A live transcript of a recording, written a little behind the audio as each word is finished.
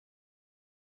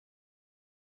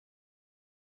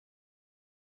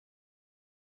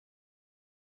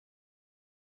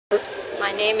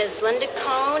My name is Linda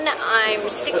Cohn. I'm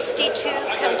 62,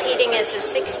 competing as a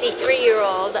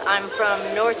 63-year-old. I'm from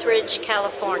Northridge,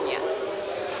 California.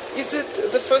 Is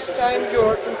it the first time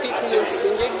you're competing in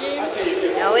senior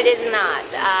games? No, it is not.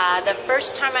 The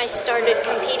first time I started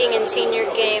competing in senior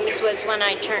games was when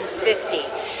I turned 50.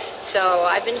 So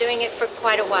I've been doing it for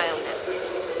quite a while now.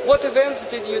 What events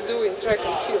did you do in track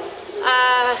and field?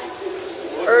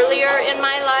 Earlier in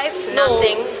my life,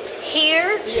 nothing.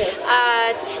 Here, Yes.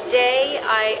 today,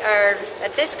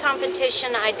 at this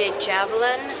competition, I did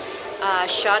javelin,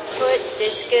 shot put,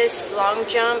 discus, long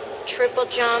jump, triple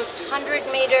jump,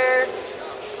 100-meter,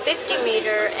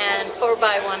 50-meter, and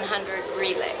 4x100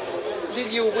 relay.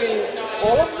 Did you win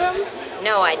all of them?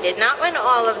 No, I did not win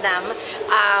all of them.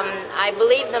 I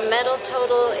believe the medal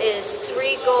total is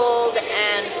 3 gold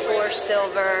and 4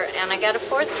 silver, and I got a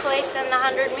 4th place in the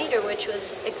 100-meter, which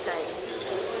was exciting.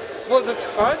 Was it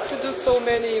hard to do so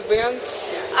many events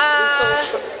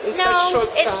in such short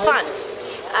time? No, it's fun.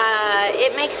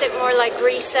 It makes it more like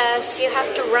recess. You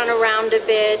have to run around a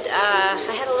bit.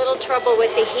 I had a little trouble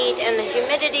with the heat and the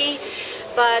humidity,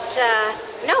 but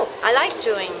no, I like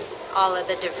doing all of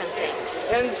the different things.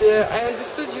 And I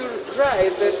understood you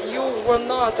right, that you were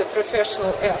not a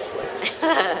professional athlete.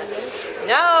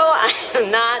 No,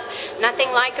 I'm not.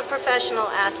 Nothing like a professional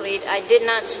athlete. I did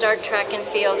not start track and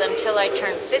field until I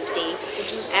turned 50,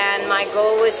 and my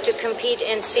goal was to compete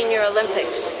in Senior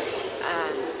Olympics.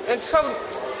 And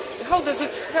how does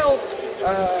it help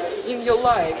in your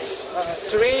life?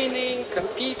 Training,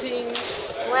 competing?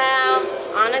 Well,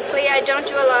 honestly, I don't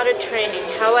do a lot of training.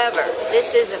 However,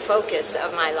 this is a focus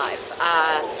of my life.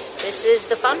 This is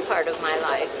the fun part of my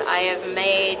life. I have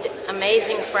made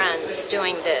amazing friends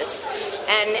doing this.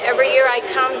 And every year I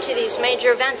come to these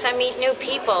major events, I meet new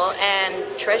people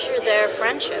and treasure their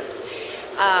friendships.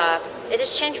 It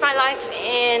has changed my life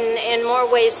in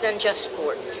more ways than just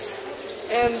sports.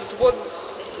 And what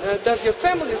does your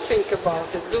family think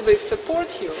about it? Do they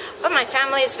support you? Well, my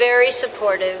family is very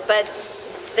supportive, but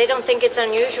they don't think it's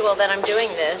unusual that I'm doing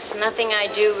this. Nothing I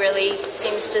do really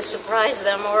seems to surprise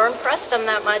them or impress them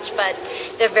that much, but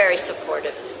they're very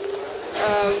supportive.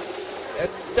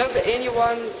 Does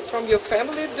anyone from your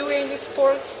family do any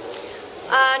sports?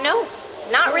 No,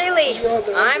 not really.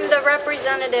 I'm the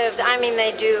representative. I mean,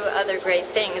 they do other great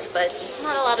things, but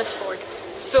not a lot of sports.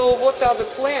 So what are the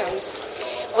plans?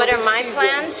 What are my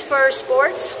plans for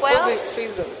sports? Well, for this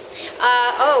season?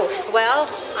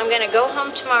 I'm going to go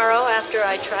home tomorrow after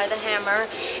I try the hammer,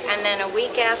 and then a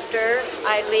week after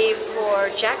I leave for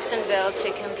Jacksonville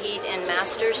to compete in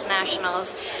Masters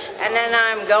Nationals, and then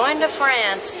I'm going to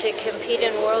France to compete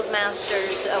in World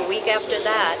Masters a week after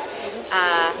that.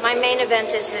 My main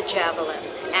event is the javelin,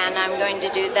 and I'm going to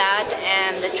do that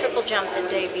and the triple jump the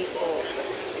day before.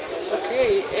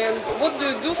 Okay, and what do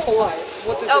you do for life?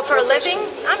 What is for a living?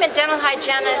 I'm a dental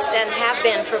hygienist and have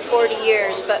been for 40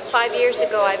 years, but 5 years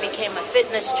ago I became a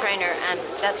fitness trainer, and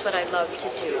that's what I love to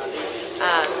do.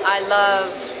 I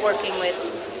love working with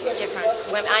different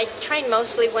women. I train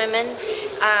mostly women,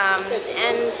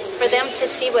 and for them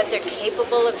to see what they're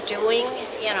capable of doing,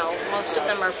 you know, most of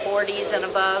them are 40s and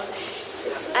above.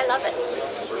 I love it.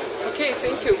 Okay,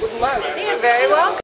 thank you. Good luck. You're very welcome.